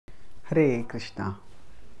Hare Krishna.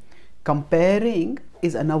 Comparing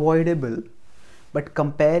is unavoidable, but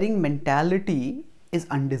comparing mentality is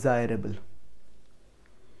undesirable.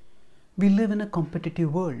 We live in a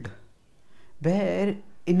competitive world where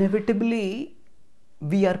inevitably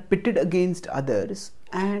we are pitted against others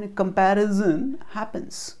and comparison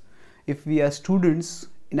happens. If we are students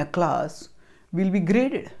in a class, we'll be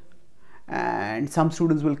graded, and some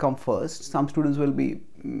students will come first, some students will be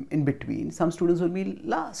in between, some students will be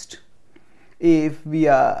last. If we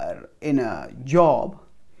are in a job,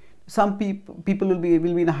 some people will be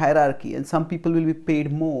in a hierarchy, and some people will be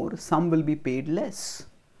paid more, some will be paid less.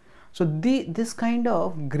 So this kind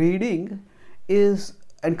of grading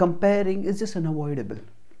and comparing is just unavoidable.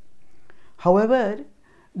 However,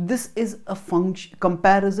 this is a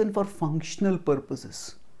comparison for functional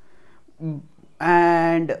purposes,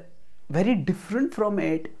 and very different from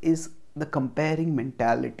it is the comparing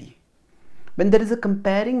mentality. When there is a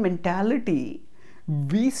comparing mentality,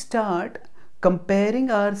 we start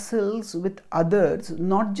comparing ourselves with others,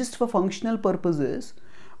 not just for functional purposes,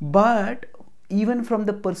 but even from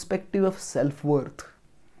the perspective of self-worth.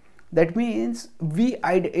 That means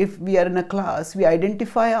if we are in a class, we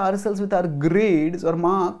identify ourselves with our grades or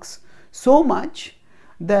marks so much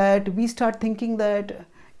that we start thinking that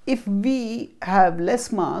if we have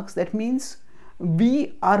less marks, that means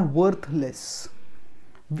we are worthless.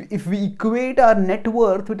 If we equate our net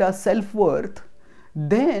worth with our self-worth,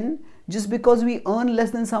 then just because we earn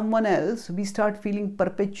less than someone else, we start feeling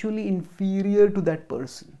perpetually inferior to that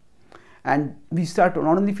person. And we start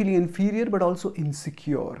not only feeling inferior but also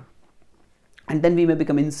insecure. And then we may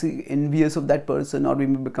become envious of that person, or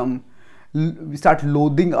we start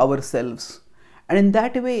loathing ourselves. And in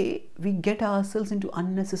that way, we get ourselves into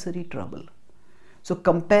unnecessary trouble. So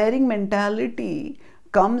comparing mentality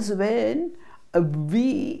comes when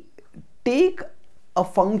we take a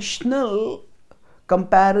functional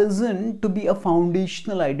comparison to be a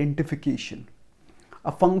foundational identification.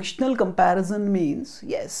 A functional comparison means,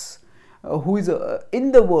 yes,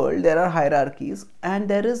 in the world there are hierarchies, and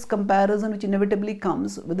there is comparison which inevitably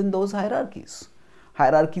comes within those hierarchies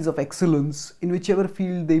of excellence in whichever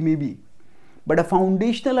field they may be. But a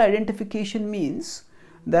foundational identification means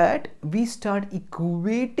that we start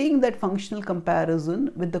equating that functional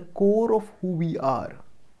comparison with the core of who we are,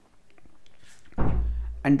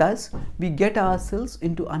 and thus we get ourselves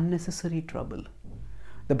into unnecessary trouble.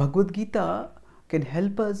 The Bhagavad-Gītā can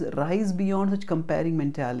help us rise beyond such comparing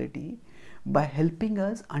mentality by helping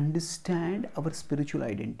us understand our spiritual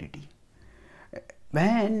identity.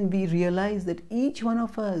 When we realize that each one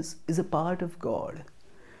of us is a part of God.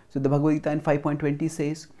 So the Bhagavad-Gītā in 5.20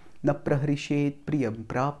 says, Na prahrishet priyam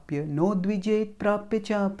prapya, no dvijet prapya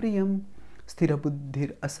cha priyam, sthira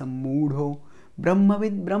buddhir asammudho,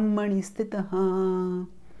 brahmavid brahmani stitaha.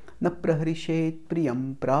 Na prahrishet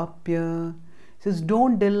priyam prapya. It says,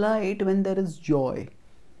 don't delight when there is joy,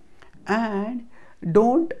 and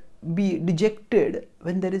don't be dejected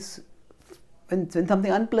when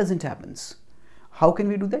something unpleasant happens. How can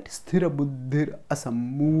we do that? Sthira buddhir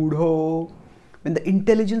asammudho. When the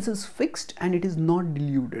intelligence is fixed and it is not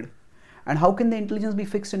deluded. And how can the intelligence be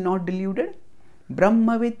fixed and not deluded?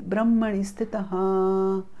 Brahmavid brahmani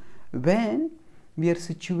stitaha. When we are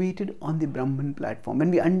situated on the Brahman platform, when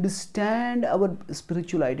we understand our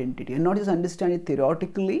spiritual identity, and not just understand it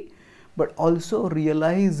theoretically, but also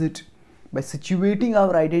realize it by situating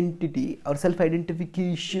our identity, our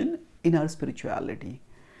self-identification in our spirituality.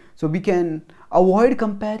 So we can avoid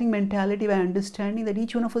comparing mentality by understanding that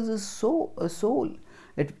each one of us is a soul,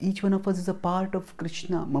 that each one of us is a part of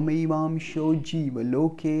Krishna. Mamaivaamsho jiva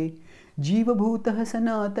loke, jiva bhutah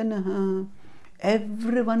sanatanaha.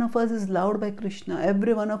 Every one of us is loved by Krishna.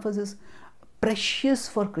 Every one of us is precious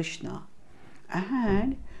for Krishna.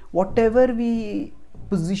 And whatever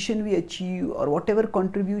position we achieve, or whatever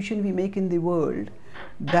contribution we make in the world,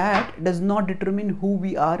 that does not determine who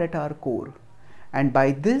we are at our core. And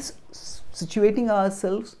by this, situating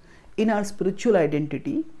ourselves in our spiritual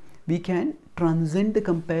identity, we can transcend the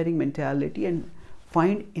comparing mentality and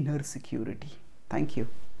find inner security. Thank you.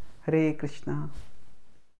 Hare Krishna.